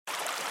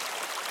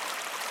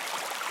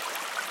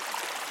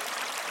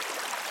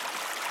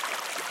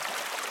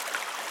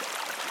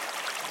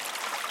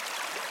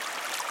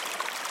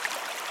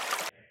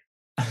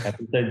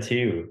Episode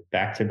 2,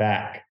 back to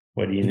back.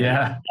 What do you know?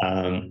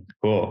 Yeah.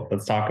 Cool.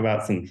 Let's talk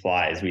about some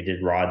flies. We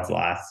did rods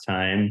last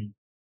time.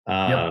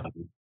 Um, Yep.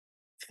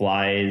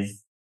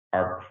 Flies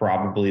are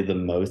probably the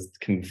most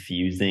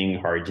confusing,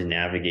 hard to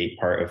navigate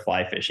part of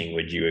fly fishing.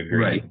 Would you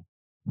agree? Right.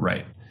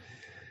 Right.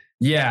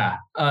 Yeah,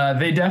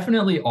 they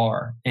definitely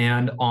are.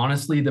 And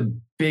honestly, the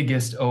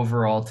biggest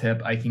overall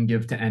tip I can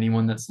give to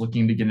anyone that's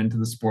looking to get into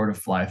the sport of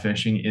fly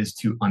fishing is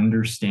to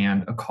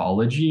understand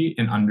ecology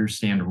and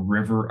understand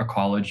river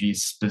ecology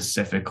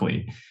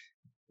specifically.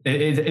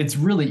 It's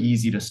really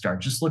easy to start.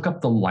 Just look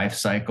up the life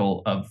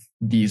cycle of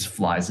these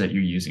flies that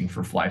you're using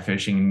for fly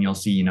fishing, and you'll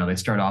see, they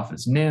start off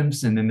as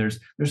nymphs, and then there's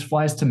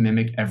flies to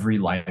mimic every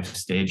life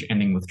stage,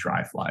 ending with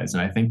dry flies.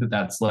 And I think that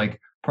that's like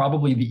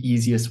probably the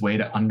easiest way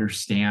to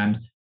understand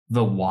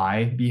the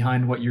why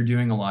behind what you're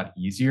doing a lot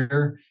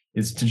easier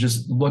is to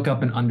just look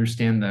up and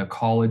understand the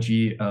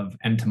ecology of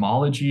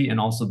entomology and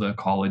also the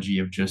ecology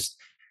of just,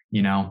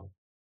 you know,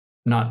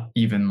 not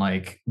even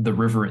like the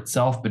river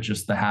itself, but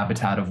just the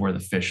habitat of where the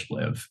fish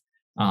live.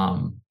 Let,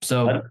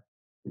 So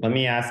let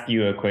me ask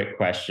you a quick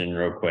question,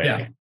 real yeah,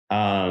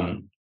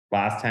 quick.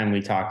 Last time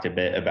we talked a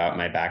bit about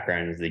my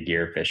background as a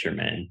gear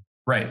fisherman.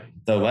 right.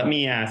 So let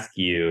me ask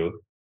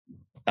you,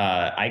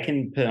 I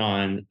can put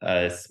on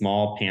a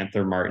small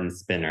Panther Martin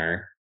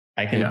spinner.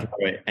 I can Yeah.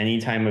 throw it any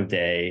time of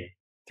day, Yep.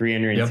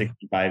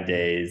 365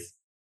 days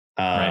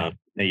Right.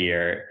 a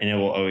year, and it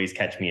will always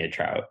catch me a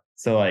trout.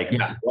 So like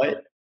Yeah.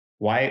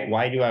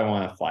 why do I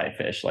want to fly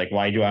fish? Like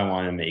why do I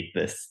want to make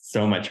this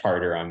so much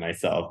harder on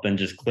myself than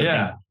just clipping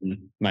Yeah.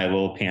 my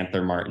little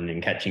Panther Martin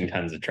and catching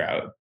tons of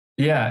trout?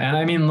 Yeah. And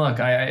I mean, look,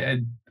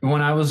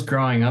 when I was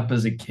growing up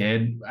as a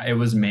kid, it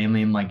was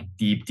mainly in like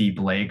deep, deep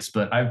lakes,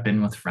 but I've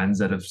been with friends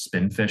that have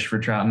spin fished for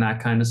trout and that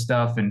kind of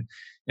stuff. And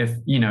if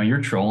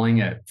you're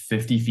trolling at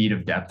 50 feet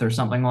of depth or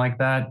something like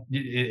that,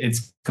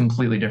 it's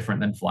completely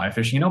different than fly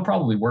fishing. It'll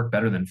probably work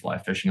better than fly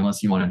fishing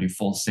unless you want to do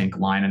full sink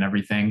line and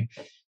everything.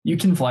 You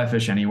can fly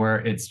fish anywhere.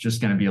 It's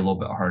just going to be a little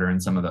bit harder in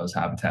some of those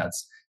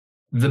habitats.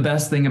 The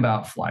best thing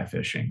about fly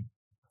fishing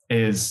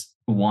is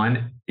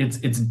one, it's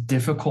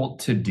difficult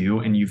to do,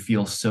 and you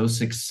feel so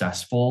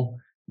successful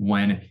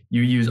when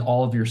you use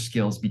all of your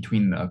skills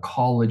between the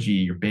ecology,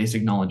 your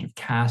basic knowledge of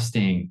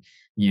casting,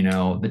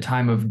 the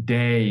time of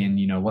day,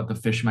 and what the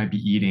fish might be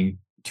eating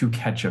to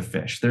catch a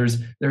fish.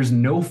 There's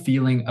no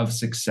feeling of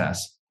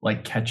success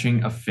like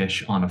catching a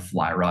fish on a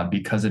fly rod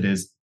because it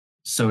is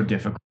so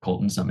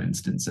difficult in some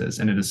instances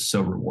and it is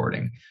so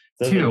rewarding.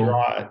 So Two,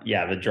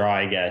 the draw,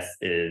 I guess,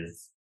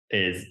 is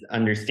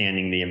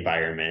understanding the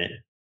environment.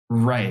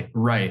 right,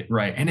 right,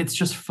 right. And it's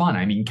just fun.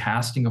 I mean,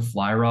 casting a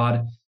fly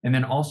rod and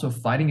then also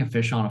fighting a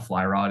fish on a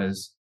fly rod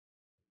is,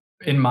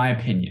 in my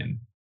opinion,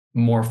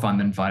 more fun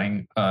than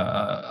fighting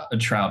a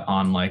trout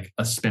on like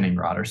a spinning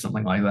rod or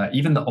something like that.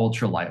 Even the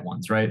ultra light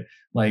ones, right?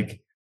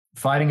 Like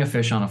fighting a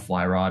fish on a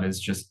fly rod is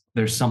just,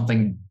 there's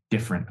something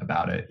different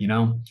about it.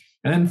 And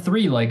then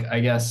three, like, I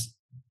guess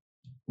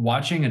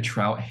watching a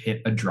trout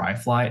hit a dry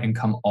fly and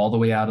come all the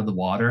way out of the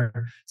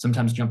water,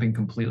 sometimes jumping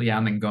completely out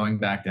and then going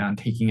back down,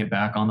 taking it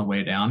back on the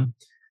way down.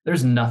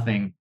 There's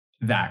nothing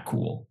that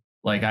cool.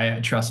 Like I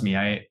trust me,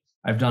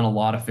 I've done a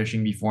lot of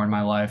fishing before in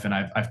my life, and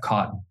I've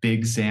caught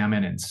big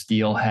salmon and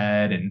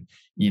steelhead, and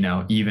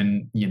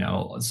even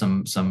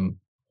some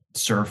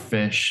surf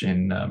fish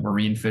and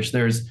marine fish.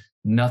 There's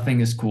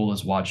nothing as cool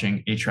as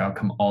watching a trout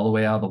come all the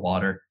way out of the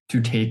water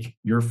to take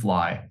your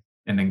fly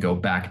and then go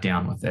back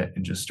down with it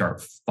and just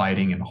start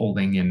fighting and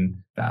holding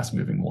in fast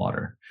moving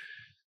water.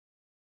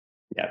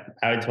 Yeah,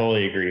 I would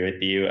totally agree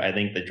with you. I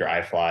think the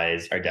dry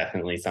flies are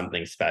definitely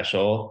something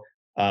special.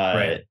 Uh,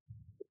 Right.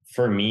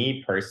 for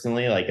me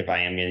personally, like if I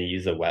am going to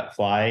use a wet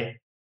fly,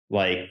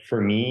 like for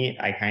me,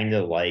 I kind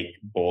of like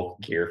both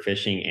gear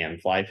fishing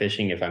and fly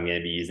fishing if I'm going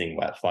to be using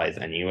wet flies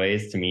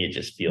anyways. To me, it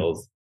just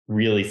feels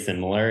really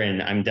similar.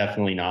 And I'm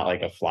definitely not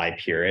like a fly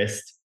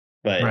purist,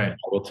 but I Right.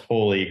 will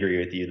totally agree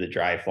with you. The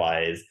dry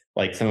flies,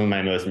 like some of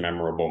my most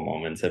memorable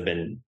moments have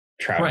been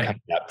trout Right.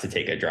 coming up to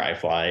take a dry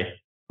fly.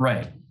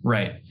 Right.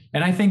 Right.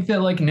 And I think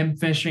that like nymph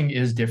fishing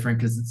is different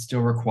because it still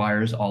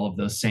requires all of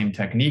those same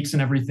techniques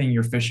and everything.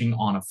 You're fishing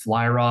on a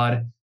fly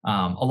rod.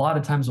 A lot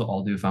of times, what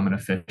I'll do if I'm going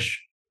to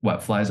fish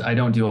wet flies, I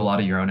don't do a lot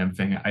of Euro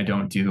nymphing. I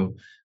don't do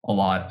a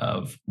lot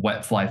of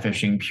wet fly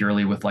fishing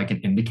purely with like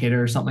an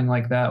indicator or something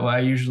like that. What I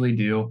usually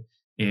do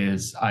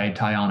is I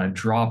tie on a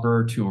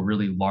dropper to a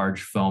really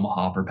large foam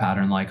hopper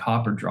pattern, like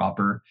hopper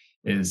dropper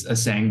is a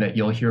saying that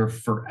you'll hear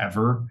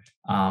forever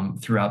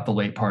throughout the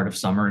late part of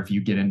summer if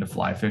you get into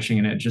fly fishing.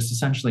 And it just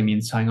essentially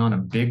means tying on a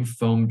big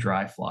foam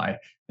dry fly,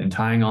 then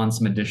tying on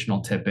some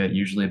additional tippet,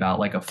 usually about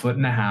like a foot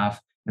and a half,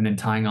 and then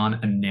tying on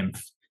a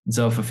nymph. And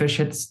so if a fish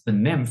hits the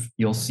nymph,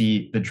 you'll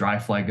see the dry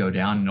fly go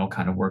down and it'll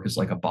kind of work as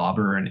like a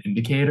bobber or an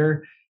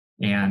indicator.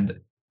 And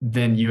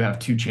then you have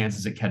two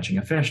chances at catching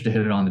a fish to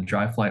hit it on the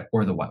dry fly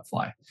or the wet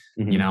fly,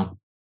 you Mhm. know?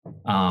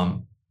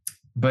 Um,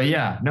 but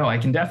yeah, no, I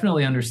can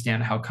definitely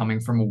understand how coming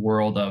from a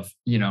world of,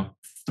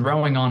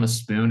 throwing on a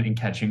spoon and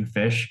catching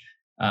fish,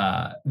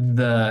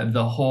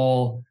 the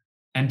whole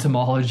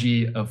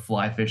entomology of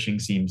fly fishing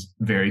seems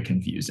very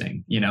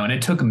confusing, and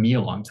it took me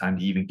a long time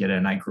to even get it,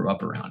 and I grew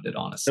up around it,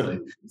 honestly.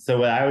 So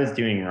what I was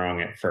doing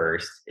wrong at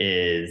first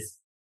is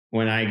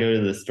when I go to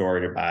the store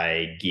to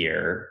buy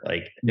gear,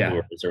 like Yeah.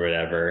 lures or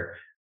whatever,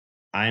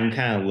 I'm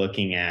kind of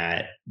looking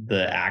at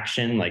the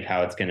action, like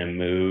how it's going to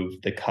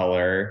move, the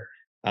color.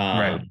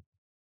 Right.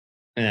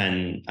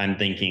 And I'm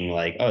thinking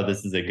like, oh,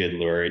 this is a good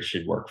lure. It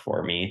should work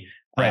for me.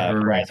 Right.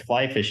 Whereas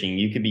fly fishing,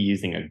 you could be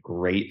using a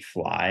great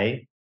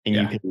fly and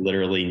you Yeah. could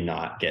literally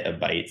not get a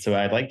bite. So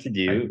I'd like to Right.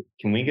 do,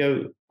 can we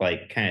go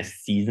like kind of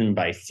season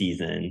by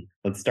season?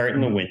 Let's start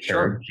in the winter,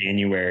 Sure.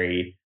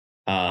 January.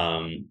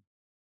 Um,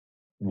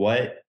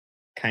 what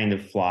kind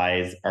of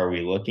flies are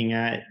we looking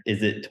at?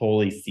 Is it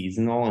totally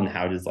seasonal, and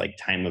how does like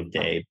time of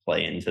day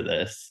play into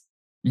this?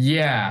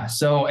 Yeah,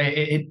 so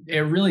it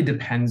really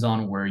depends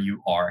on where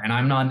you are, and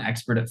I'm not an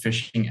expert at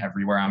fishing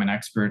everywhere. I'm an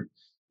expert,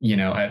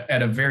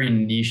 at a very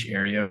niche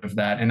area of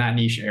that, and that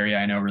niche area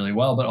I know really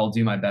well. But I'll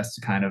do my best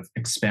to kind of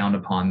expound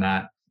upon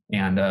that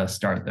and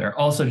start there.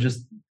 Also,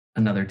 just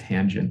another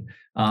tangent.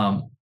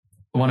 Um,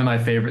 One of my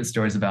favorite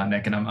stories about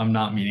Nick, and I'm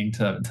not meaning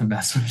to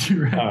mess with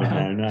you right Oh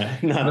now, no,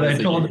 not but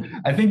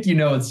listening. I think you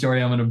know what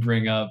story I'm going to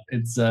bring up.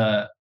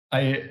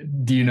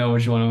 Do you know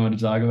which one I'm going to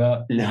talk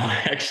about? No, I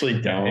actually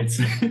Okay, don't.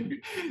 it's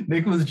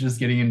Nick was just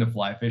getting into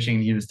fly fishing,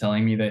 and he was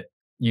telling me that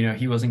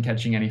he wasn't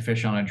catching any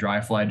fish on a dry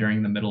fly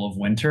during the middle of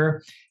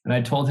winter, and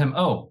I told him,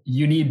 "Oh,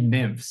 you need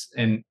nymphs,"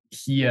 and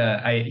he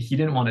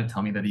didn't want to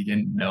tell me that he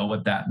didn't know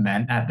what that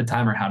meant at the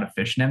time or how to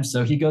fish nymphs.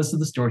 So he goes to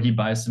the store, he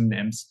buys some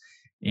nymphs,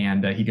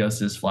 and he goes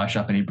to his fly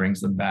shop and he brings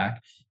them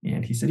back.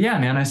 And he said, "Yeah,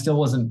 man, I still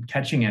wasn't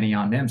catching any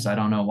on nymphs. I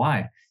don't know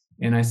why."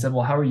 And I said,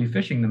 "Well, how are you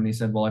fishing them?" And he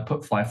said, "Well, I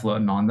put fly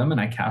floating on them and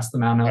I cast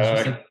them out." And I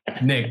was just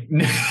like,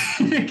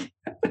 Nick,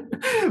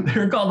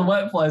 they're called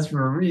wet flies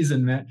for a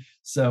reason, man.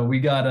 So we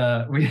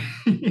got we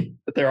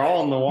But they're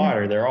all in the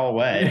water. They're all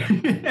wet.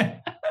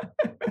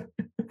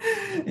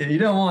 yeah, you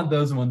don't want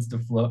those ones to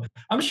float.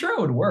 I'm sure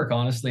it would work,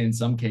 honestly, in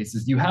some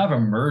cases. You have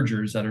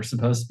emergers that are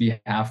supposed to be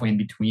halfway in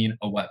between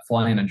a wet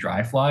fly and a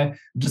dry fly,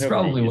 which is Nobody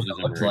probably what uses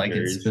it looks like.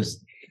 It's emergers.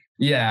 just,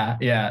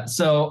 yeah.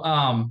 So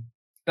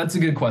that's a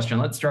good question.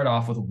 Let's start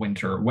off with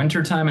winter.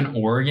 Wintertime in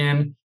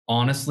Oregon,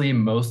 honestly,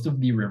 most of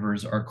the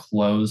rivers are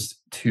closed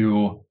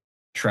to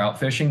trout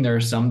fishing. There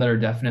are some that are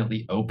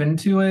definitely open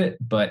to it,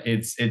 but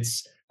it's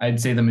I'd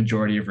say the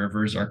majority of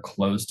rivers are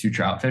closed to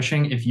trout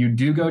fishing. If you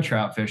do go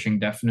trout fishing,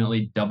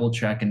 definitely double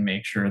check and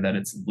make sure that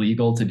it's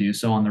legal to do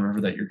so on the river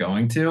that you're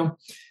going to.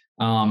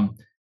 Um,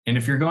 and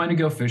if you're going to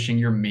go fishing,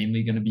 you're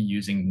mainly going to be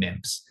using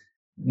nymphs.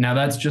 Now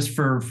that's just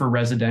for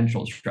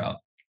residential trout.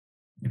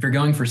 If you're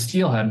going for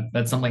steelhead,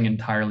 that's something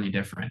entirely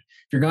different.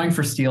 If you're going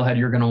for steelhead,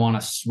 you're going to want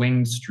to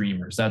swing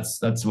streamers.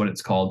 That's what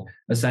it's called.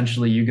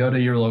 Essentially, you go to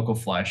your local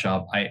fly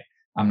shop.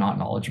 I'm not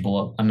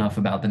knowledgeable enough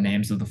about the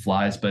names of the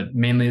flies, but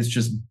mainly it's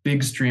just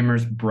big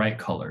streamers, bright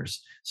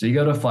colors. So you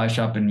go to a fly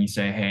shop and you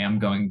say, "Hey, I'm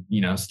going,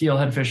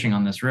 steelhead fishing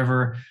on this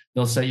river."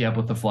 They'll set you up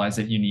with the flies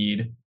that you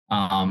need.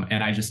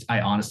 And I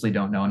honestly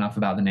don't know enough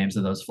about the names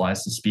of those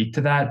flies to speak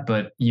to that,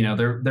 but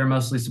they're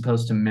mostly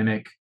supposed to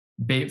mimic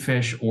bait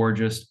fish or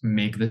just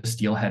make the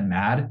steelhead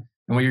mad.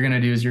 And what you're going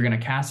to do is you're going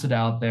to cast it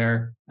out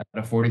there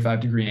at a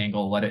 45-degree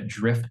angle, let it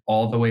drift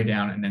all the way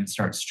down, and then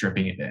start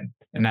stripping it in.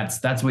 And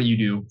that's what you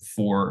do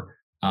for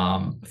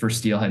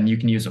steelhead. And you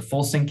can use a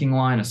full sinking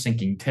line, a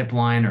sinking tip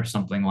line, or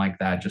something like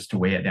that just to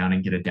weigh it down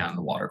and get it down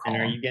the water And are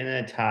column. you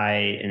gonna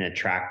tie an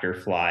attractor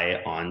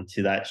fly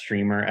onto that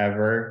streamer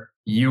ever?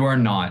 You are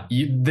not.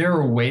 There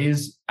are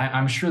ways,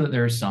 I'm sure that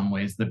there are some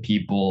ways that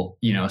people,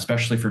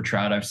 especially for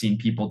trout, I've seen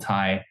people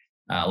tie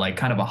like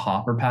kind of a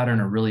hopper pattern,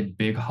 a really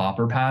big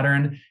hopper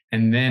pattern,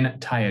 and then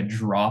tie a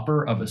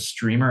dropper of a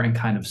streamer and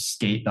kind of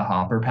skate the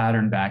hopper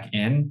pattern back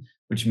in,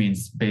 which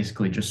means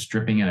basically just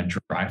stripping in a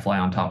dry fly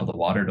on top of the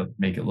water to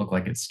make it look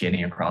like it's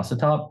skating across the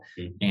top,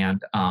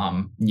 and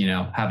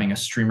having a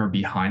streamer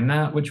behind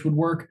that, which would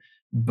work.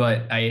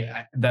 But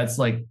I that's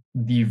like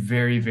the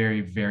very,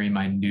 very, very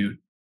minute,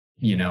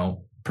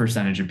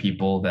 percentage of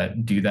people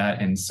that do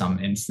that in some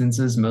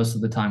instances. Most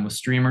of the time with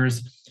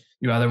streamers,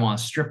 you either want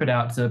to strip it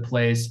out to a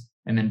place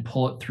and then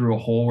pull it through a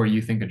hole where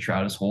you think a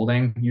trout is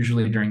holding.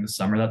 Usually during the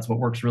summer, that's what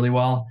works really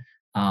well,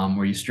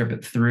 where you strip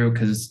it through,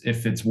 because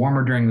if it's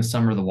warmer during the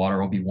summer, the water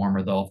will be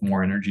warmer. They'll have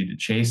more energy to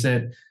chase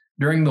it.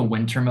 During the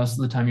winter, most of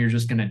the time, you're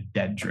just going to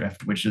dead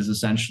drift, which is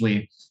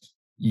essentially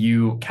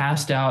you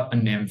cast out a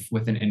nymph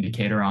with an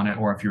indicator on it,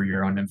 or if you're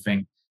Euro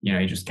nymphing,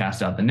 you just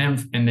cast out the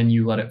nymph and then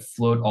you let it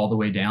float all the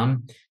way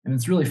down. And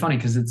it's really funny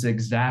because it's the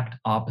exact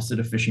opposite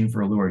of fishing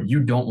for a lure.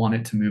 You don't want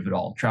it to move at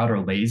all. Trout are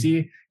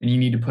lazy, and you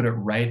need to put it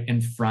right in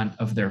front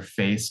of their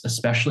face,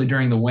 especially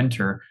during the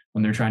winter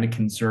when they're trying to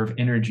conserve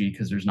energy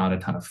because there's not a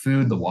ton of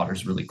food. The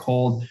water's really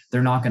cold.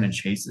 They're not going to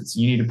chase it.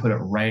 So you need to put it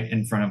right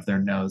in front of their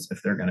nose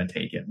if they're going to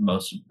take it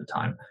most of the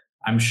time.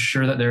 I'm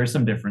sure that there are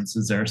some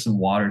differences. There are some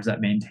waters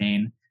that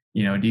maintain,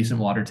 a decent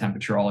water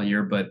temperature all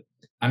year, but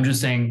I'm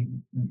just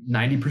saying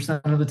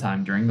 90% of the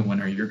time during the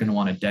winter, you're going to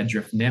want to dead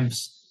drift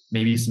nymphs,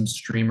 maybe some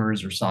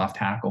streamers or soft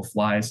hackle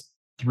flies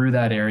through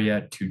that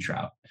area to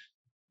trout.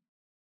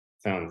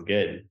 Sounds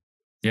good.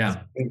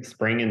 Yeah.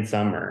 Spring and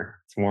summer.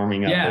 It's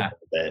warming up a Yeah.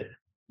 little bit.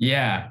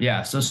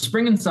 Yeah. So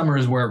spring and summer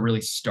is where it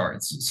really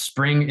starts.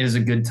 Spring is a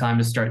good time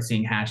to start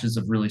seeing hatches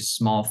of really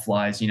small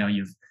flies.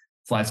 You've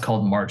flies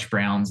called March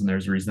browns, and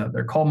there's a reason that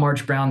they're called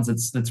March browns.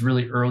 That's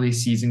really early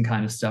season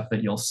kind of stuff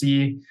that you'll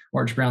see.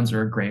 March browns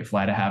are a great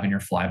fly to have in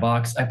your fly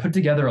box. I put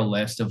together a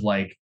list of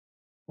like,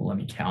 well, let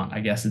me count.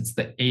 I guess it's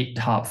the 8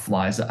 top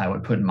flies that I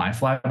would put in my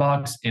fly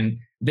box, and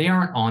they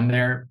aren't on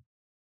there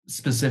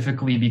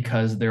specifically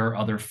because there are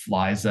other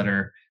flies that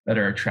are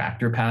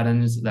attractor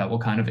patterns that will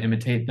kind of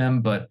imitate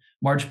them. But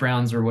March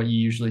browns are what you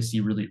usually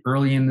see really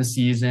early in the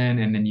season.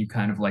 And then you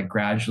kind of like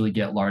gradually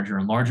get larger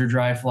and larger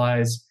dry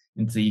flies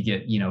until you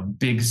get,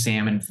 big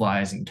salmon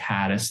flies and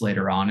caddis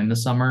later on in the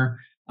summer.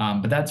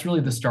 But that's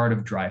really the start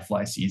of dry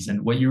fly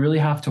season. What you really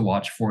have to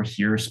watch for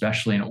here,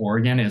 especially in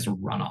Oregon, is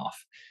runoff.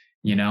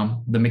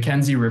 The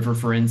Mackenzie River,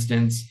 for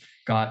instance,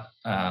 got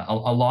a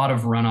lot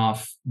of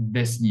runoff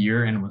this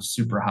year and was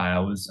super high. I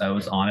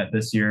was on it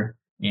this year.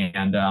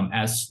 And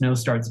as snow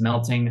starts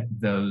melting,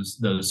 those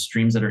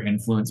streams that are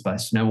influenced by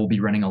snow will be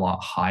running a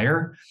lot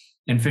higher.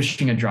 And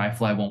fishing a dry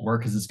fly won't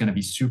work because it's going to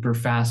be super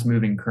fast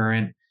moving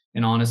current.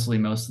 And honestly,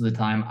 most of the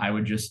time, I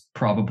would just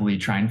probably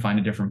try and find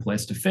a different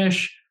place to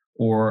fish.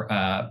 Or,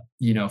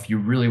 if you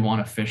really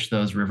want to fish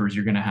those rivers,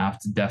 you're going to have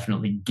to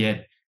definitely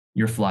get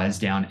your flies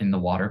down in the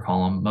water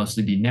column,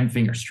 mostly be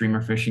nymphing or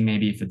streamer fishing,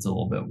 maybe if it's a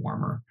little bit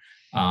warmer.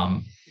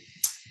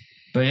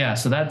 But yeah,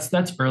 so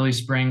that's early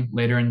spring.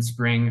 Later in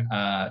spring,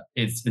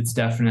 it's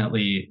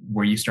definitely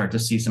where you start to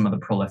see some of the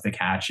prolific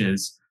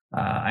hatches.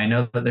 I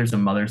know that there's a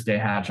Mother's Day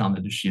hatch on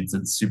the Deschutes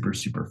that's super,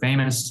 super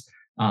famous.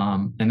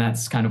 And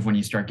that's kind of when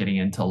you start getting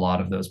into a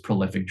lot of those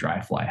prolific dry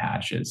fly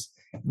hatches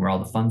where all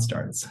the fun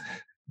starts.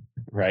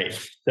 Right.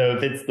 So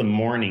if it's the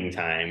morning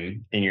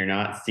time and you're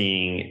not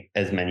seeing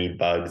as many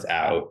bugs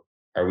out,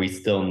 are we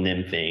still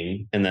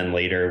nymphing? And then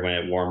later when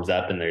it warms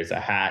up and there's a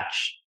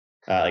hatch,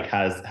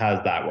 how's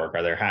that work?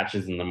 Are there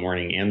hatches in the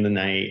morning and the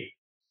night?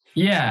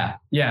 Yeah.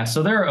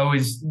 So there are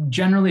always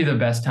generally the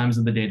best times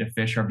of the day to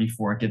fish are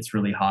before it gets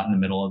really hot in the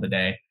middle of the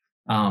day.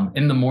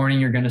 In the morning,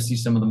 you're going to see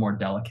some of the more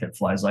delicate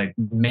flies, like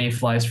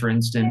mayflies, for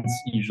instance,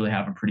 usually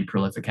have a pretty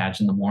prolific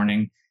hatch in the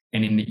morning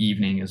and in the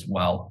evening as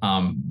well.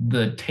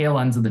 The tail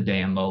ends of the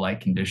day and low light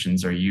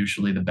conditions are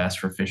usually the best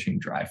for fishing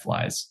dry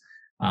flies.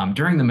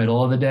 During the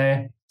middle of the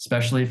day,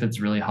 especially if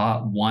it's really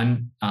hot,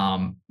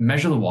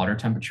 measure the water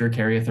temperature,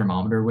 carry a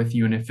thermometer with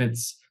you. And if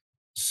it's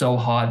so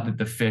hot that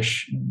the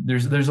fish,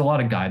 there's a lot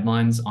of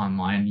guidelines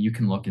online. You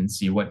can look and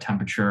see what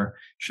temperature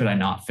should I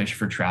not fish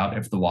for trout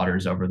if the water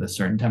is over this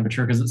certain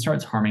temperature, because it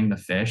starts harming the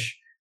fish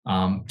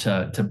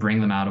to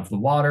bring them out of the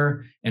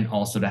water and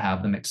also to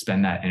have them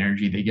expend that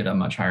energy. They get a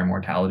much higher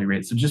mortality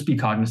rate. So just be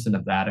cognizant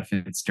of that if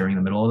it's during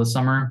the middle of the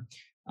summer.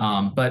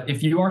 But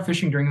if you are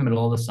fishing during the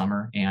middle of the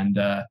summer and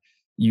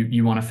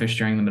you want to fish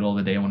during the middle of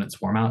the day when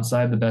it's warm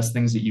outside, the best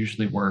things that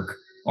usually work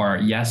are,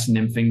 yes,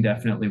 nymphing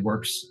definitely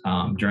works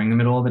during the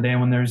middle of the day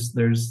when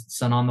there's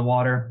sun on the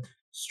water.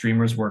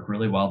 Streamers work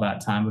really well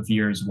that time of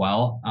year as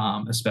well,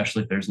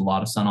 especially if there's a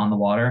lot of sun on the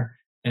water.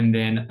 And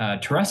then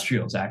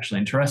terrestrials, actually.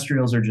 And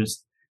terrestrials are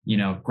just,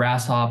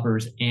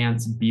 grasshoppers,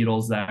 ants,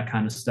 beetles, that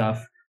kind of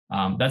stuff.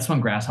 That's when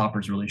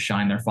grasshoppers really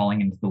shine. They're falling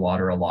into the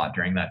water a lot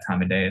during that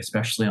time of day,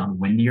 especially on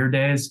windier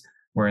days,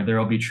 where there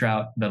will be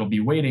trout that'll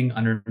be waiting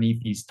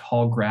underneath these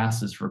tall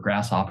grasses for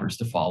grasshoppers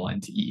to fall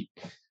in to eat.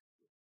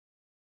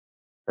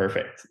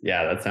 Perfect.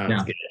 Yeah, that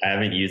sounds good. I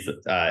haven't used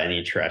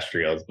any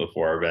terrestrials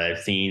before, but I've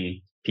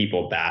seen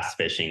people bass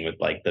fishing with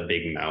like the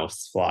big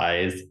mouse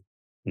flies.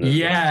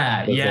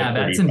 Yeah,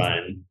 that's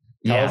fun.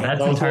 Tell us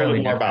a little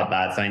bit more about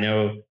that. So I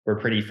know we're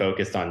pretty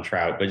focused on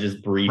trout, but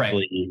just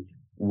briefly,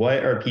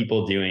 what are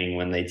people doing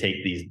when they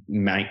take these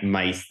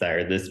mice that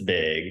are this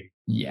big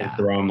and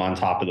throw them on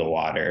top of the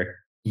water?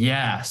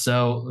 Yeah,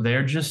 so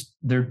they're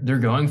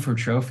going for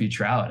trophy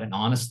trout, and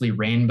honestly,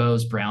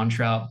 rainbows, brown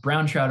trout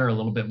are a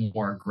little bit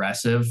more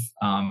aggressive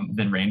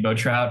than rainbow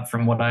trout,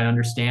 from what I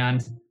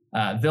understand.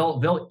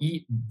 They'll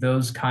eat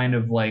those kind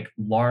of like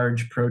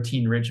large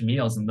protein-rich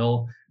meals, and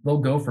they'll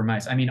go for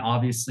mice. I mean,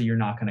 obviously, you're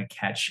not going to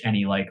catch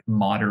any like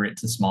moderate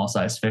to small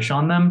size fish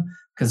on them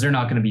because they're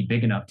not going to be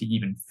big enough to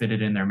even fit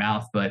it in their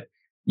mouth. But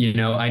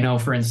I know,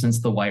 for instance,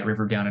 the White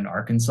River down in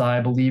Arkansas,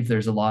 I believe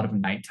there's a lot of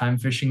nighttime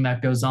fishing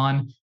that goes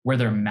on, where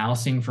they're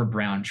mousing for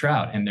brown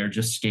trout and they're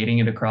just skating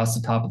it across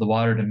the top of the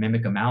water to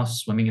mimic a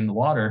mouse swimming in the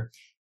water.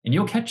 And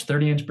you'll catch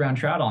 30-inch brown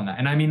trout on that.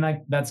 And I mean,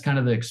 like, that's kind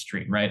of the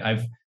extreme, right?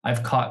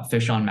 I've caught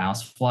fish on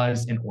mouse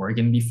flies in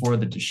Oregon before.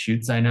 The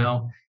Deschutes, I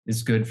know,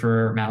 is good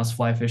for mouse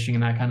fly fishing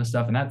and that kind of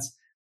stuff. And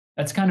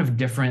that's kind of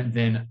different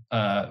than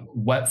a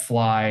wet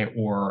fly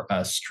or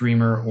a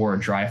streamer or a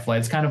dry fly.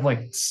 It's kind of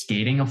like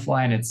skating a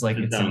fly, and it's like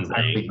it's an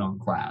entirely own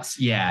class.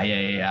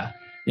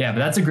 Yeah, but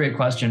that's a great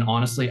question.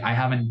 Honestly, I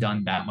haven't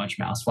done that much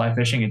mouse fly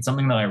fishing. It's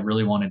something that I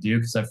really want to do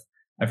because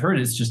I've heard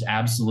it's just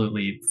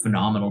absolutely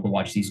phenomenal to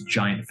watch these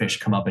giant fish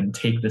come up and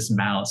take this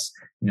mouse,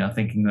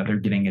 thinking that they're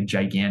getting a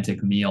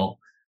gigantic meal.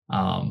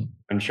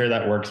 I'm sure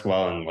that works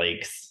well in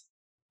lakes.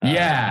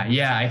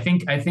 Yeah. I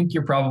think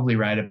you're probably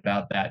right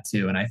about that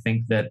too. And I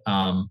think that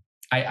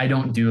I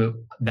don't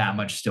do that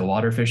much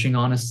stillwater fishing,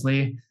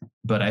 honestly,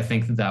 but I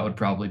think that that would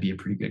probably be a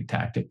pretty good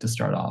tactic to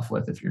start off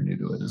with if you're new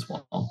to it as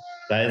well.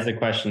 That is a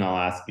question I'll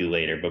ask you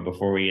later. But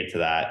before we get to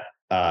that,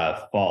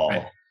 Right.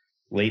 fall,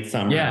 late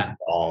summer, Yeah.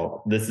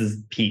 fall, this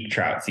is peak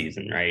trout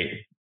season, right?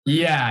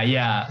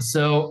 Yeah.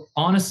 So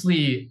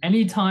honestly,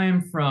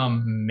 anytime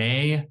from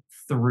May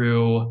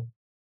through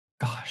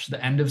the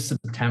end of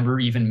September,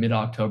 even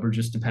mid-October,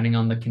 just depending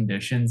on the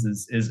conditions,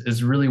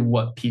 is really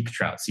what peak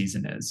trout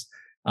season is.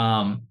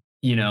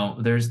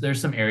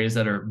 There's some areas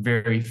that are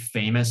very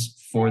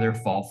famous for their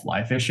fall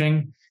fly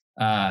fishing.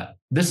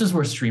 This is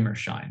where streamers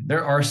shine.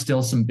 There are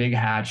still some big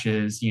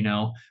hatches,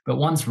 but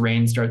once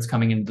rain starts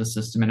coming into the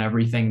system and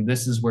everything,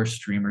 this is where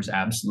streamers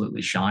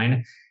absolutely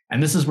shine.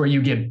 And this is where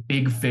you get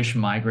big fish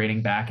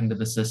migrating back into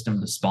the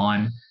system to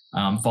spawn.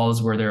 Fall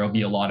is where there will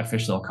be a lot of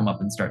fish that'll come up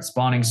and start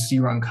spawning. Sea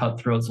run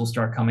cutthroats will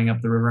start coming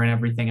up the river and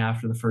everything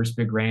after the first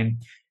big rain.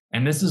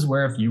 And this is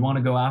where, if you want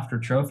to go after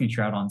trophy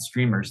trout on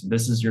streamers,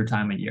 this is your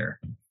time of year,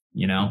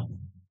 you know?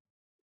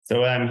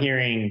 So what I'm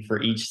hearing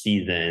for each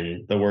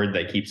season, the word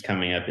that keeps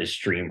coming up is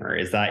streamer.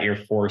 Is that your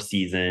 4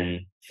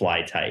 season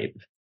fly type?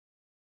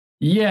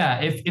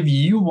 Yeah, if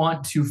you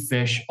want to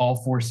fish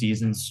all 4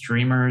 seasons,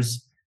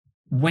 streamers,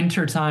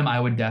 wintertime, I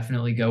would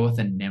definitely go with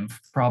a nymph,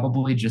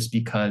 probably just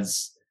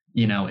because,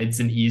 it's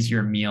an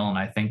easier meal. And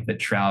I think that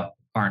trout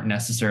aren't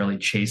necessarily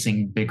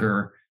chasing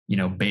bigger,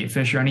 bait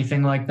fish or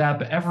anything like that.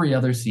 But every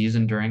other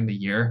season during the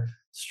year,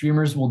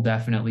 streamers will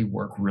definitely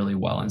work really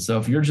well. And so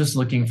if you're just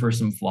looking for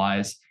some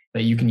flies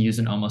that you can use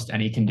in almost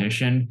any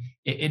condition,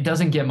 it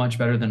doesn't get much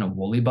better than a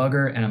woolly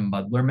bugger and a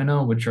muddler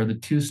minnow, which are the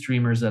 2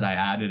 streamers that I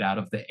added out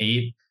of the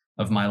 8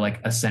 of my like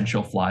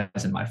essential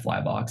flies in my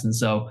fly box. And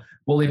so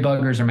woolly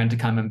buggers are meant to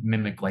kind of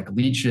mimic like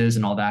leeches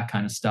and all that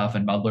kind of stuff.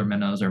 And muddler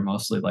minnows are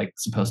mostly like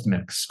supposed to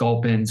mimic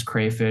sculpins,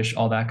 crayfish,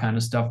 all that kind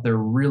of stuff. They're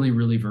really,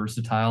 really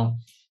versatile.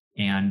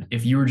 And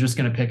if you were just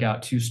going to pick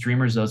out 2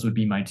 streamers, those would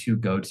be my 2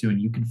 go-to. And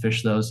you can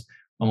fish those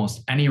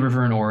almost any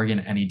river in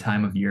Oregon, any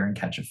time of year and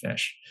catch a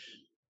fish.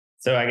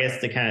 So I guess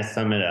to kind of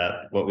sum it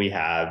up, what we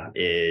have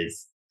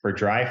is for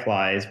dry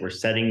flies, we're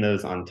setting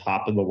those on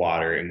top of the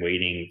water and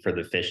waiting for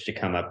the fish to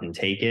come up and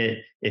take it.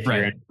 If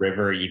you're in a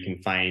river, you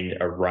can find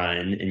a run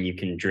and you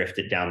can drift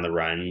it down the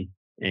run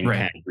and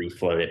kind of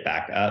refloat it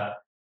back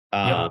up.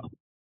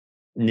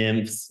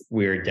 Nymphs,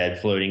 we're dead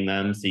floating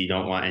them. So you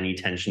don't want any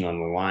tension on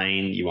the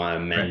line. You want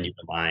to mend your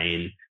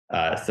line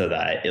so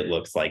that it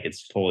looks like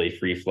it's totally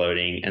free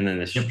floating. And then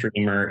the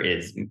streamer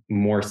is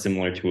more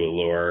similar to a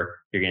lure.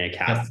 You're going to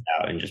cast it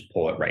out and just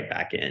pull it right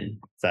back in.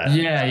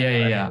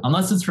 Yeah.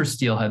 Unless it's for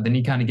steelhead, then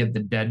you kind of get the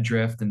dead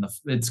drift and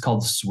it's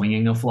called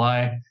swinging a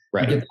fly.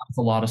 Right. You get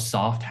a lot of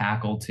soft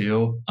hackle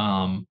too,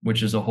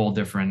 which is a whole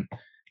different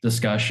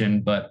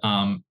discussion. But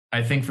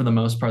I think for the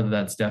most part,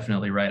 that's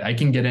definitely right. I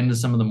can get into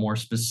some of the more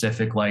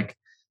specific, like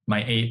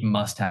my 8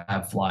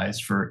 must-have flies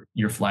for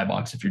your fly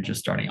box if you're just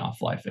starting off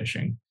fly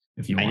fishing.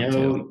 If you want I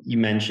know you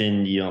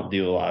mentioned you don't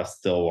do a lot of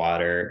still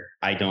water.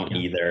 I don't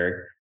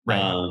either.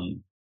 Right.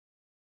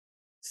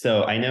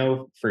 So I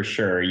know for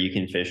sure you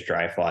can fish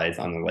dry flies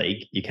on the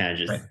lake. You kind of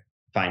just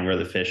find where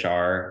the fish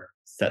are,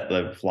 set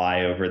the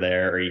fly over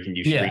there, or you can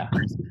do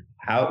streamers.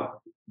 How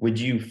would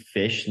you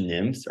fish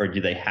nymphs, or do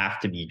they have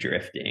to be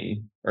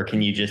drifting, or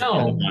can you just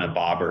put them on a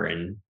bobber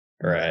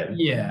or a?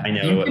 I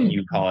know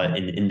you call it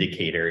an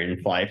indicator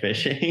in fly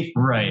fishing.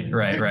 Right.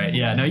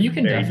 Yeah, no, you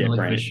can definitely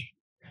fish.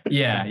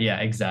 Yeah,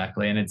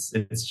 exactly. And it's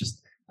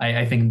just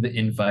I think the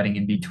infighting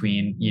in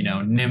between,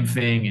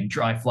 nymphing and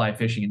dry fly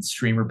fishing and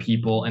streamer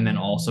people, and then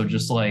also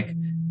just like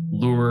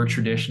lure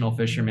traditional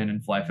fishermen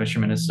and fly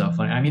fishermen is so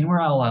funny. I mean,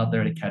 we're all out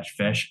there to catch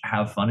fish,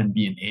 have fun, and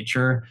be in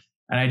nature.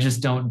 And I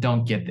just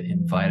don't get the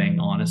infighting,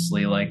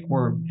 honestly. Like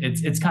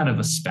it's kind of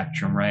a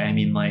spectrum, right? I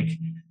mean, like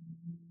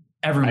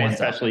everyone. I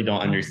especially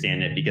don't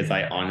understand it because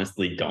I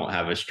honestly don't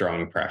have a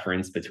strong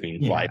preference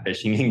between fly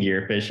fishing and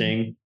gear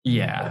fishing.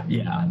 Yeah.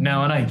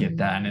 No, and I get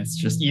that. And it's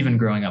just, even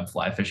growing up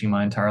fly fishing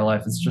my entire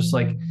life, it's just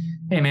like,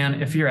 hey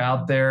man, if you're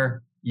out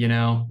there,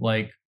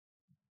 like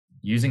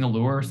using a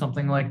lure or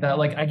something like that,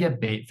 like I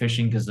get bait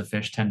fishing because the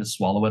fish tend to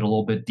swallow it a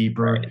little bit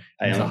deeper.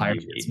 It's a higher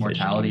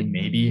mortality,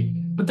 maybe,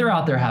 but they're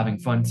out there having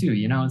fun too.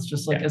 It's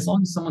just like, as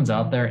long as someone's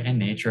out there in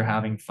nature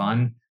having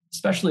fun,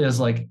 especially as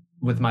like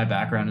with my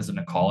background as an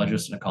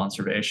ecologist and a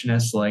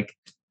conservationist, like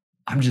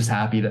I'm just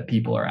happy that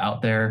people are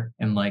out there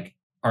and like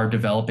are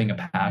developing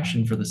a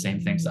passion for the same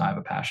things that I have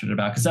a passion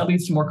about, because that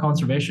leads to more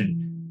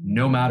conservation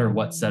no matter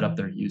what setup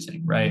they're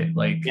using, right?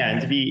 Like, and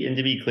to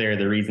be clear,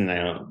 the reason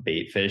I don't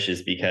bait fish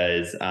is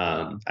because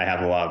I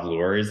have a lot of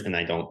lures and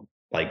I don't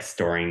like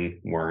storing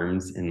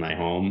worms in my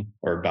home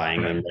or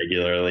buying them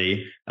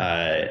regularly.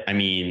 I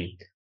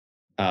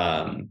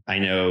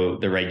know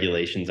the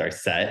regulations are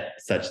set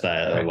such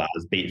that it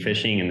allows bait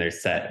fishing, and they're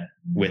set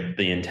with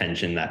the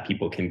intention that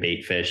people can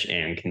bait fish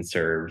and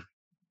conserve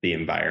the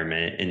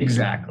environment and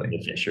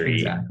the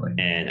fishery.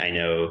 And I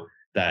know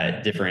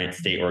that different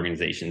state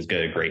organizations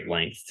go to great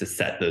lengths to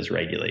set those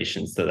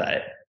regulations so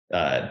that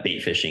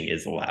bait fishing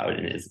is allowed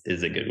and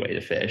is a good way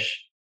to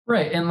fish.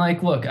 Right. And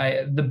like, look,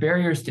 the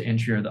barriers to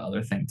entry are the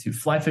other thing too.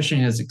 Fly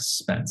fishing is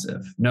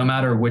expensive. No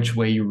matter which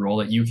way you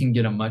roll it, you can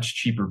get a much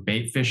cheaper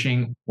bait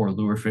fishing or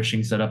lure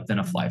fishing setup than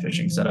a fly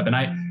fishing setup. And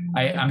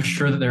I'm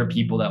sure that there are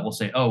people that will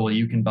say, oh, well,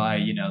 you can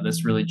buy,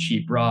 this really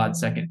cheap rod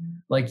second.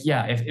 Like,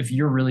 yeah, if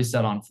you're really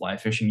set on fly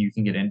fishing, you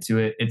can get into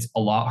it. It's a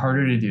lot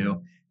harder to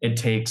do. It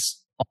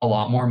takes a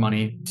lot more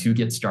money to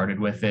get started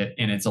with it.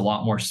 And it's a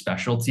lot more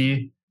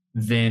specialty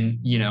than,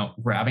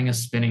 grabbing a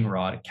spinning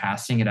rod,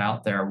 casting it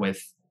out there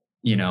with,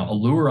 a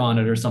lure on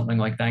it or something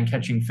like that and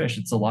catching fish.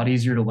 It's a lot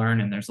easier to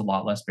learn and there's a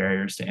lot less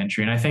barriers to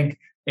entry. And I think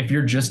if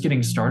you're just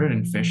getting started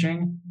in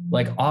fishing,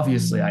 like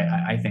obviously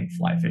I think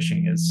fly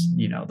fishing is,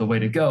 the way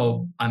to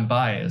go. I'm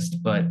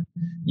biased, but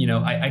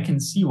I can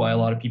see why a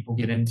lot of people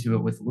get into it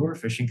with lure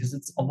fishing because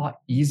it's a lot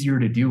easier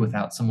to do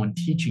without someone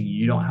teaching you.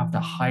 You don't have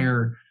to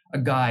hire a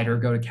guide or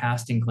go to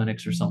casting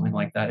clinics or something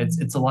like that.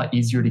 It's a lot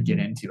easier to get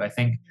into. I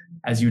think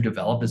as you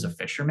develop as a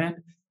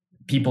fisherman,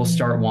 people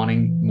start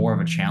wanting more of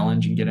a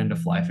challenge and get into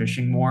fly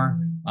fishing more,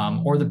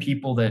 or the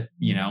people that,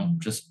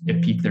 just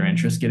it pique their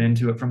interest, get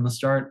into it from the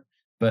start.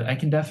 But I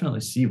can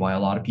definitely see why a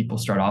lot of people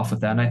start off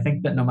with that. And I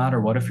think that no matter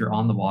what, if you're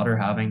on the water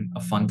having a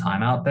fun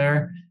time out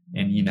there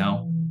and,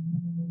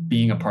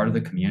 being a part of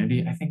the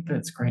community, I think that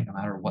it's great no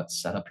matter what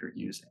setup you're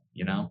using,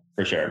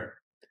 For sure.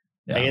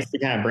 Yeah. I guess to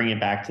kind of bring it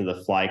back to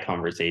the fly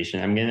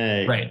conversation, I'm going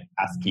to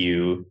ask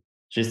you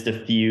just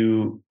a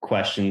few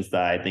questions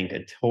that I think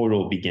a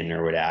total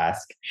beginner would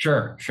ask.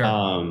 Sure.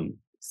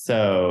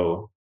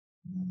 So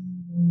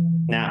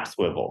snap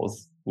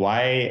swivels,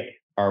 why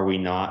are we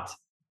not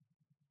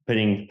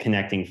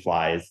connecting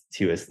flies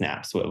to a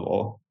snap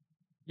swivel?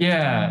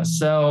 Yeah,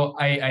 so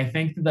I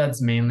think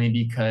that's mainly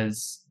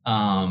because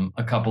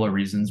a couple of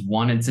reasons.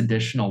 One, it's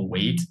additional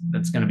weight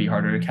that's going to be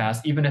harder to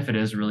cast, even if it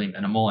is really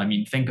minimal. I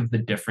mean, think of the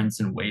difference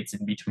in weights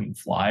in between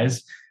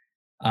flies.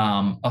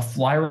 A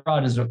fly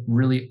rod is a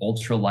really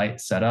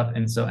ultralight setup,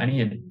 and so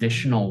any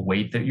additional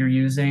weight that you're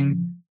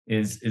using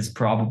is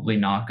probably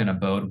not going to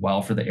bode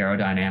well for the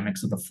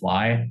aerodynamics of the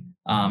fly.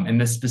 In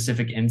this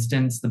specific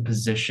instance, the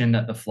position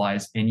that the fly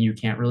is in, you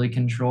can't really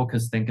control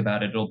because think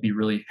about it, it'll be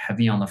really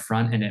heavy on the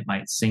front and it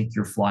might sink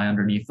your fly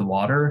underneath the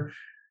water.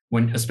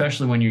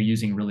 Especially when you're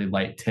using really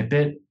light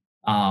tippet.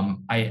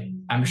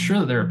 I'm sure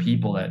that there are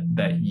people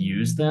that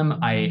use them.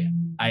 I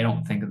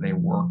don't think that they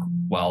work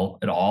well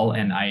at all,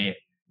 and I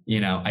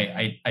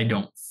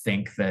don't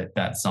think that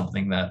that's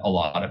something that a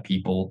lot of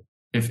people,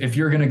 if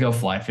you're going to go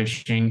fly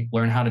fishing,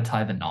 learn how to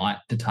tie the knot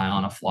to tie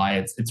on a fly.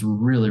 It's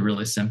really,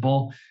 really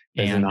simple.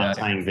 There's a knot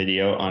tying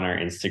video on our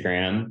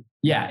Instagram.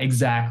 Yeah,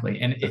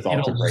 exactly. And it's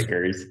Alter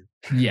Breakers.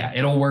 Yeah,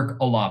 it'll work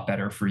a lot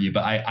better for you,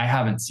 but I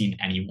haven't seen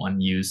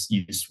anyone use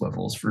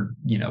swivels for,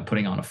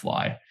 putting on a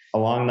fly.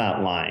 Along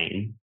that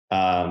line,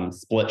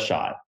 split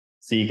shot.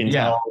 So you can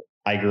tell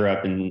I grew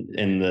up in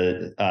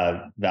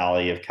the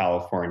Valley of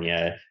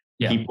California.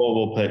 Yeah. People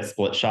will put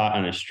split shot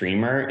on a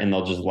streamer and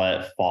they'll just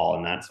let it fall.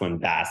 And that's when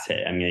bass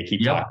hit. I'm going to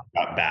keep talking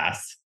about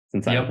bass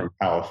since I'm from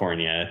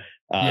California.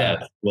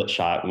 Split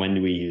shot, when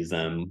do we use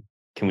them?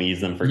 Can we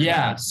use them for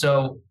camping?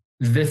 So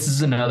this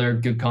is another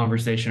good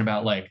conversation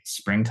about like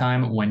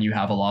springtime when you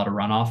have a lot of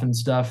runoff and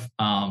stuff.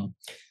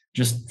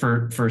 Just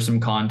for some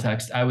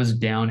context, I was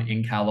down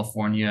in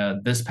California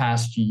this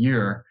past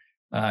year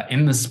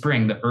in the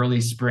spring, the early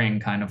spring,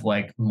 kind of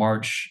like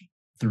March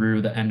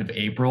through the end of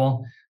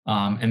April.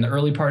 In the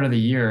early part of the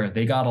year,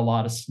 they got a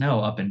lot of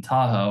snow up in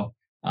Tahoe.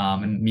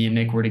 And me and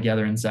Nick were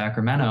together in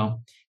Sacramento,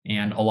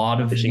 and a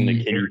lot of fishing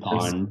the kiddie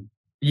pond.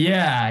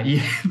 Yeah,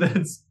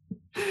 that's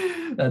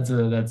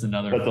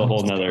another. That's a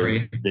whole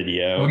nother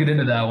video. We'll get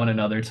into that one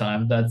another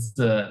time.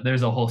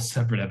 There's a whole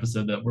separate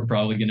episode that we're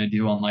probably going to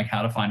do on like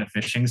how to find a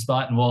fishing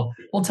spot, and we'll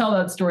tell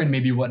that story and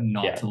maybe what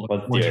not to look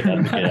for. Let's do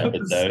it.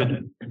 That's a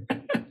good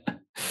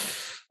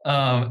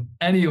episode.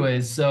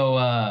 Anyways, so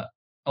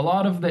a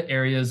lot of the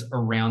areas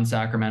around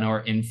Sacramento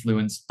are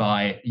influenced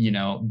by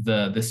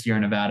the Sierra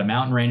Nevada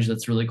mountain range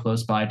that's really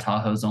close by.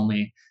 Tahoe's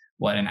only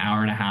an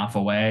hour and a half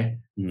away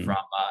from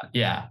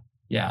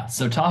Yeah.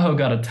 So Tahoe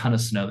got a ton of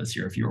snow this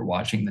year. If you were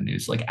watching the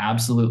news, like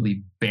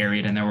absolutely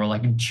buried. And there were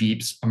like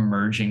Jeeps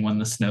emerging when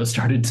the snow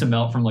started to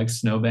melt from like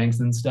snowbanks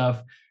and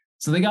stuff.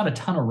 So they got a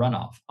ton of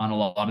runoff on a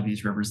lot of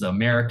these rivers, the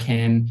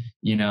American,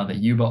 the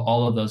Yuba,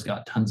 all of those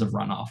got tons of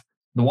runoff.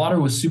 The water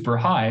was super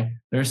high.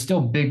 There's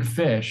still big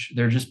fish.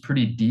 They're just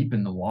pretty deep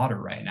in the water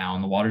right now,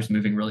 and the water's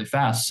moving really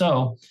fast.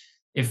 So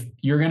if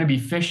you're going to be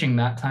fishing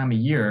that time of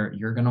year,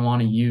 you're going to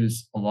want to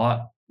use a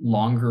lot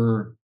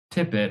longer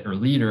tippet or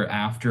leader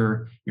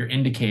after your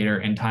indicator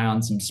and tie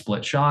on some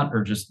split shot,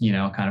 or just,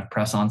 kind of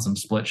press on some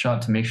split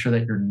shot to make sure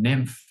that your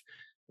nymph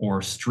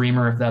or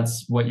streamer, if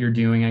that's what you're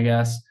doing, I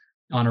guess,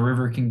 on a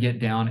river can get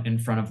down in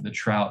front of the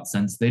trout,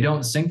 since they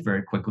don't sink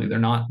very quickly. They're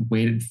not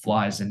weighted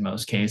flies in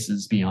most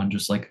cases beyond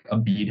just like a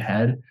bead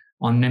head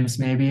on nymphs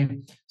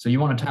maybe. So you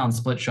want to tie on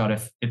split shot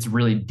if it's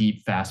really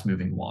deep, fast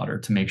moving water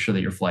to make sure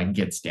that your fly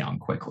gets down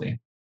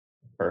quickly.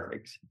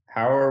 Perfect.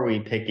 How are we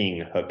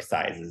picking hook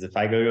sizes? If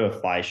I go to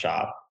a fly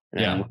shop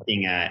and I'm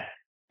looking at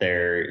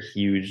their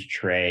huge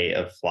tray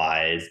of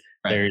flies.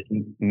 Right. There's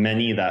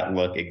many that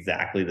look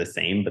exactly the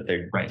same, but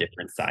they're Right.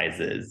 different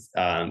sizes.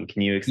 Can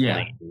you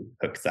explain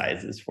hook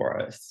sizes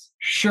for us?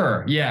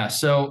 Sure. Yeah.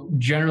 So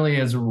generally,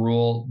 as a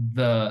rule,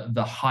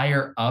 the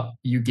higher up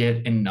you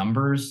get in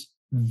numbers,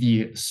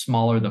 the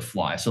smaller the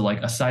fly. So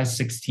like a size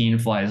 16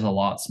 fly is a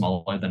lot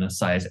smaller than a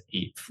size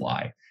 8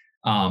 fly.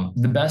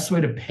 The best way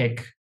to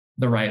pick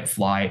the right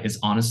fly is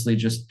honestly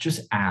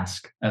just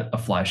ask at a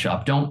fly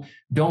shop.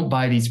 Don't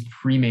buy these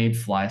pre-made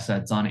fly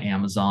sets on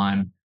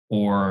Amazon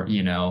or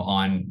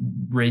on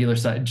regular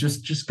site.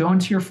 Just go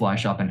into your fly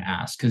shop and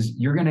ask, because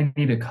you're going to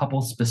need a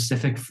couple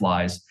specific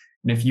flies.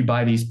 And if you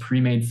buy these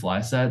pre-made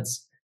fly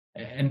sets,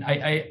 and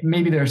I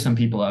maybe there are some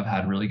people that have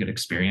had really good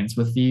experience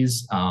with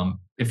these.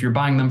 If you're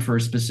buying them for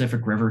a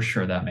specific river,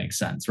 sure, that makes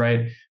sense,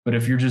 right? But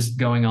if you're just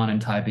going on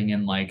and typing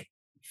in like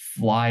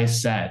fly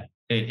set,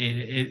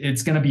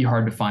 it's going to be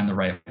hard to find the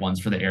right ones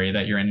for the area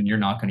that you're in, and you're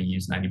not going to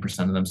use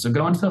 90% of them. So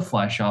go into the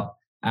fly shop,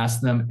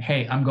 ask them,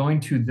 hey, I'm going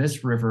to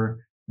this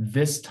river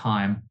this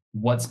time.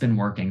 What's been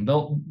working?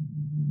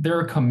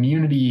 They're a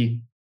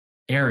community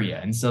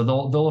area, and so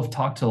they'll have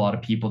talked to a lot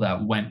of people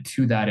that went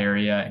to that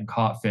area and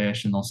caught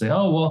fish, and they'll say,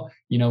 oh well,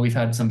 we've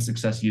had some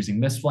success using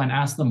this fly, and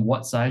ask them,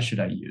 what size should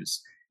I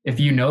use? If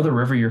you know the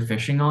river you're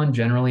fishing on,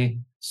 generally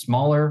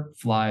smaller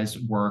flies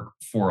work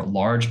for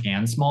large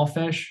and small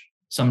fish.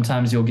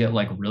 Sometimes you'll get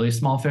like really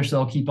small fish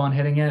that'll keep on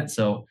hitting it.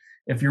 So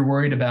if you're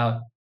worried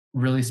about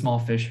really small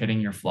fish hitting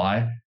your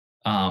fly,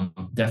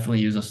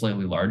 definitely use a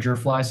slightly larger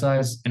fly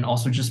size, and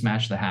also just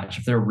match the hatch.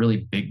 If there are really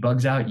big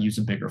bugs out, use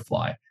a bigger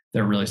fly. If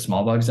there are really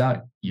small bugs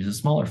out, use a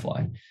smaller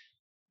fly.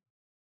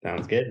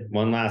 Sounds good.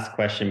 One last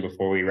question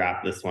before we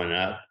wrap this one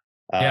up.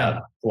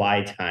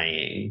 Fly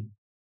tying.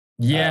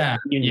 Yeah.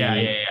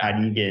 How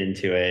do you get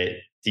into it?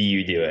 Do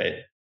you do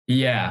it?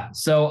 Yeah.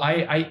 So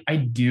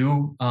I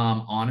do,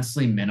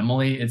 honestly,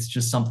 minimally. It's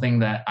just something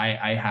that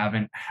I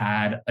haven't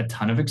had a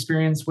ton of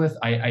experience with.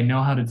 I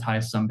know how to tie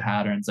some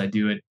patterns. I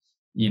do it,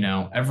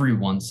 every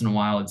once in a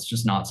while. It's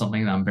just not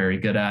something that I'm very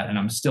good at, and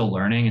I'm still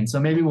learning. And so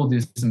maybe we'll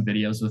do some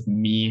videos with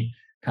me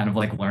kind of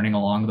like learning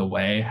along the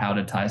way how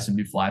to tie some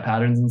new fly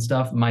patterns and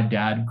stuff. My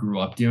dad grew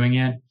up doing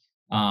it.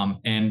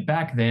 And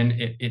back then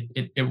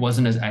it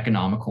wasn't as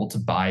economical to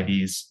buy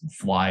these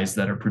flies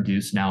that are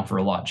produced now for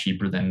a lot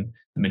cheaper than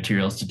the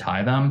materials to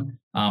tie them.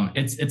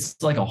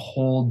 It's like a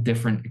whole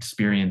different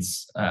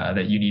experience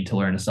that you need to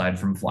learn aside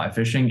from fly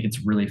fishing.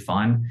 It's really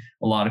fun.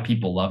 A lot of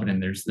people love it,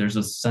 and there's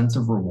a sense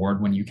of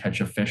reward when you catch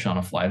a fish on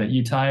a fly that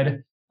you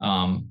tied.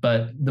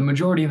 But the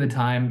majority of the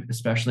time,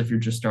 especially if you're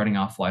just starting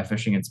off fly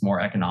fishing, it's more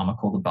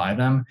economical to buy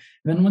them.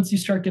 And then once you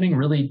start getting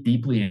really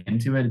deeply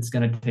into it, it's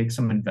going to take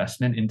some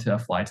investment into a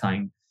fly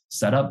tying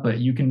setup, but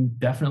you can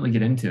definitely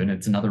get into it. And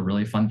it's another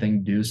really fun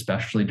thing to do,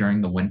 especially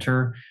during the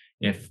winter,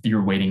 if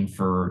you're waiting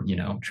for,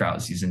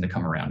 trout season to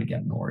come around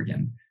again in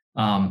Oregon.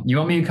 You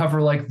want me to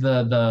cover like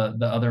the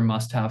other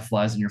must-have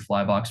flies in your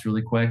fly box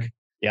really quick?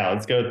 Yeah,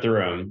 let's go through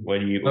them. What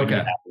do you have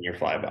in your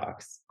fly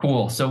box?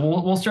 Cool. So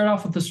we'll start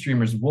off with the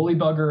streamers, woolly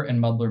bugger and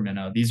muddler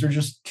minnow. These are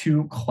just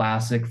two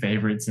classic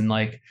favorites. And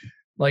like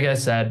I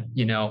said,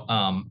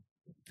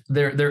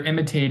 they're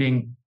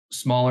imitating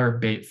smaller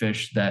bait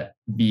fish that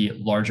the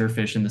larger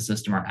fish in the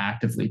system are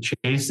actively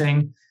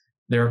chasing.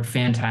 They're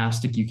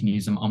fantastic. You can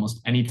use them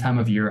almost any time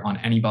of year on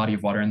any body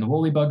of water. And the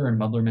woolly bugger and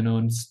muddler minnow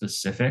in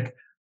specific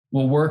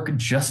will work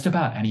just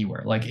about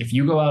anywhere. Like if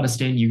you go out of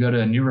state and you go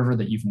to a new river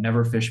that you've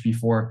never fished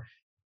before,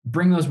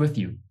 bring those with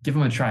you. Give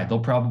them a try. They'll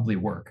probably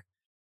work.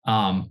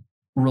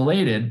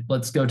 Related,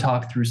 let's go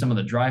talk through some of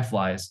the dry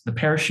flies. The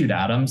parachute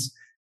Adams.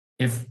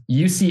 If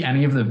you see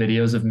any of the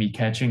videos of me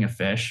catching a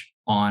fish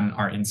on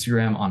our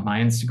Instagram, on my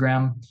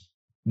Instagram,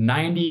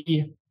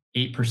 98%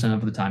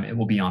 of the time it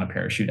will be on a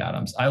parachute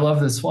Adams. I love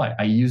this fly.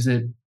 I use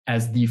it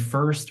as the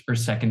first or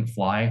second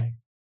fly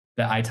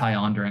that I tie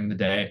on during the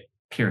day,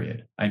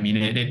 period. I mean,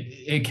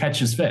 it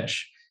catches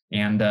fish.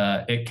 And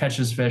it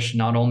catches fish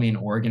not only in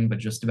Oregon, but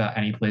just about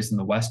any place in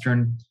the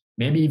Western,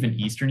 maybe even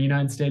Eastern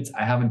United States.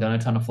 I haven't done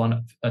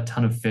a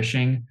ton of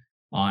fishing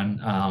on,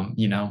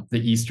 the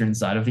Eastern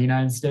side of the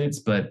United States,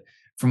 but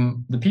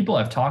from the people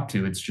I've talked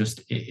to,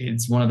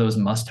 it's one of those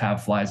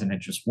must-have flies, and it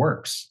just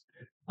works.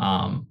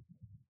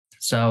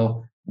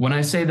 So when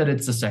I say that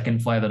it's the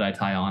second fly that I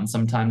tie on,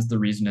 sometimes the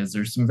reason is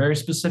there's some very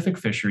specific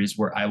fisheries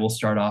where I will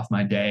start off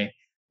my day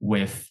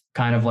with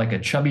kind of like a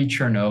chubby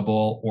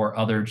Chernobyl or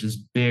other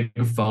just big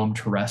foam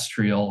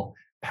terrestrial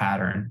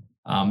pattern.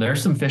 There are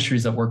some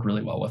fisheries that work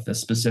really well with this,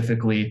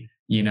 specifically,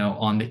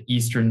 on the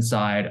eastern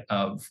side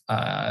of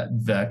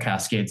the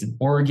Cascades in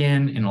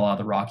Oregon and a lot of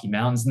the Rocky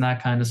Mountains and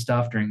that kind of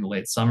stuff during the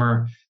late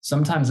summer.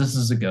 Sometimes this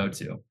is a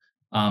go-to.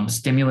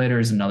 Stimulator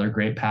is another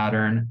great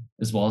pattern,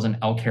 as well as an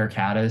elk hair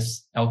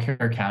caddis. Elk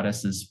hair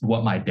caddis is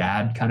what my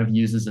dad kind of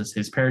uses as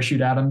his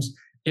parachute Adams.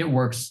 It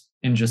works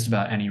in just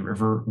about any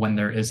river when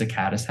there is a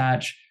caddis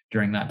hatch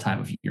during that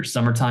time of year.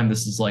 Summertime,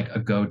 this is like a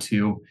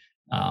go-to.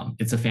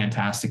 It's a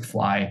fantastic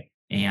fly.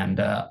 And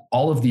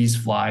all of these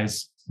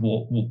flies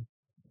will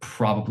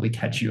probably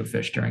catch you a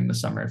fish during the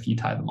summer if you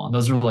tie them on.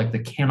 Those are like the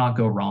cannot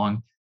go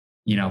wrong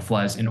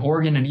flies in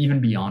Oregon and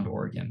even beyond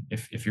Oregon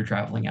if you're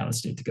traveling out of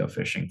state to go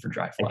fishing for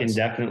dry I can flies.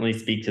 definitely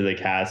speak to the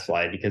cast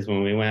fly because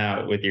when we went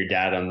out with your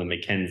dad on the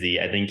Mackenzie,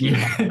 I think he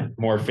had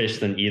more fish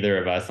than either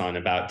of us on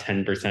about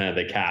 10% of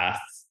the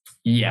casts.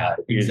 Yeah,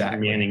 He was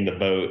exactly. manning the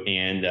boat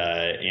and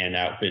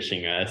out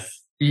fishing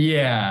us.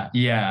 Yeah.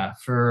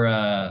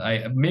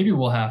 Maybe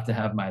we'll have to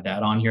have my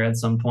dad on here at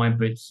some point,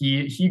 but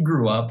he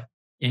grew up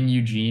in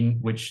Eugene,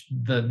 which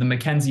the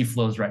Mackenzie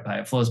flows right by.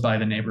 It flows by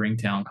the neighboring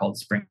town called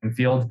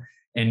Springfield,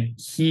 and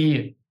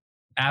he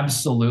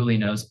absolutely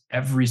knows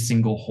every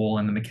single hole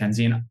in the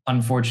Mackenzie. And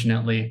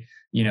unfortunately,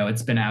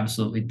 it's been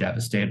absolutely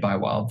devastated by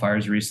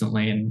wildfires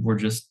recently, and we're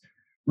just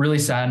really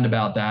saddened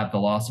about that, the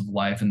loss of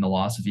life and the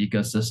loss of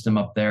ecosystem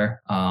up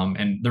there.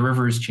 And the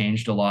river has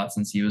changed a lot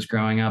since he was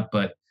growing up,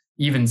 but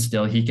even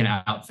still, he can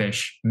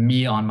outfish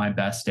me on my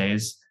best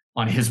days,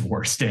 on his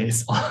worst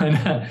days on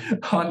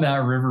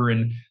that river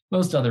and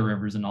most other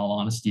rivers, in all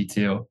honesty,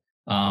 too.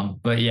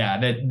 But yeah,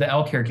 the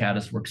elk-hair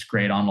caddis works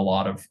great on a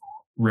lot of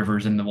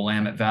rivers in the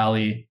Willamette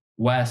Valley,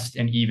 west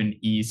and even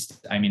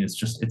east. I mean,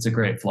 it's a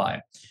great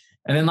fly.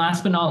 And then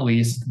last but not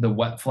least, the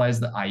wet flies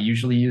that I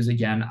usually use.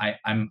 Again,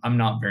 I'm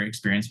not very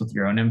experienced with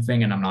Euro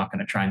nymphing, and I'm not going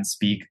to try and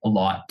speak a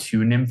lot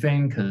to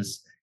nymphing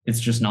because it's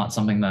just not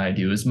something that I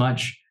do as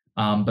much.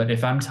 But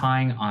if I'm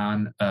tying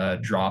on a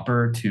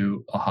dropper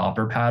to a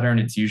hopper pattern,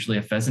 it's usually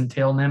a pheasant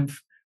tail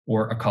nymph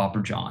or a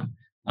copper john.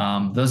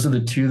 Those are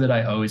the two that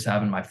I always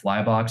have in my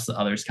fly box. The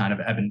others kind of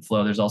ebb and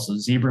flow. There's also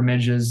zebra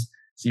midges.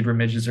 Zebra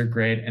midges are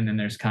great. And then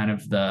there's kind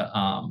of the,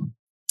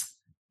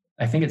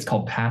 I think it's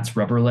called Pat's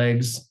rubber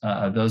legs.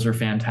 Those are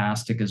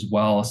fantastic as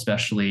well,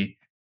 especially,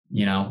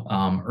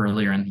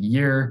 earlier in the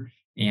year.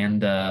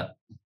 And,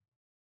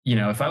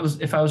 if I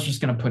was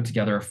just going to put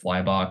together a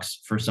fly box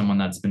for someone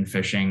that's been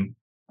fishing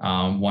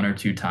one or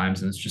two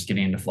times and is just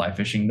getting into fly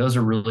fishing, those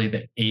are really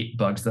the 8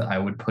 bugs that I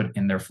would put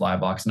in their fly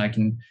box. And I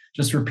can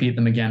just repeat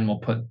them again. We'll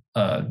put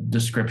a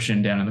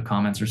description down in the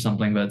comments or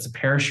something, but it's a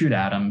parachute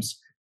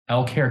Adams,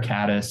 elk-hair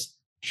caddis,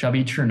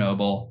 chubby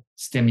Chernobyl,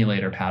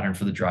 stimulator pattern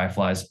for the dry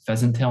flies,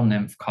 pheasant tail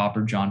nymph,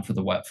 copper john for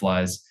the wet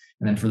flies,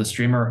 and then for the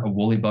streamer, a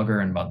woolly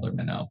bugger and muddler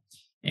minnow.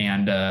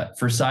 And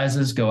for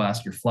sizes, go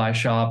ask your fly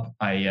shop.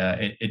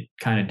 It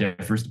kind of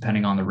differs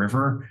depending on the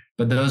river,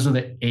 but those are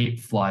the 8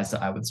 flies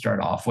that I would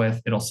start off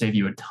with. It'll save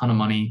you a ton of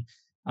money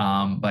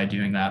by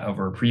doing that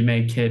over a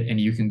pre-made kit,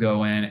 and you can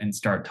go in and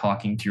start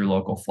talking to your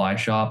local fly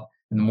shop.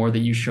 And the more that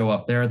you show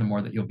up there, the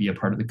more that you'll be a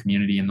part of the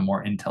community and the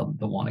more intel that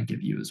they'll want to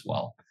give you as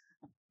well.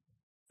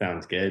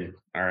 Sounds good.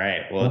 All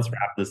right. Well, let's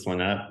wrap this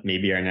one up.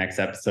 Maybe our next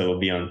episode will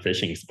be on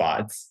fishing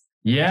spots.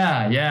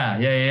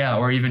 Yeah.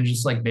 Or even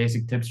just like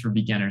basic tips for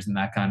beginners and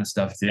that kind of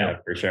stuff too. Yeah,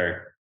 for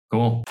sure.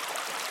 Cool.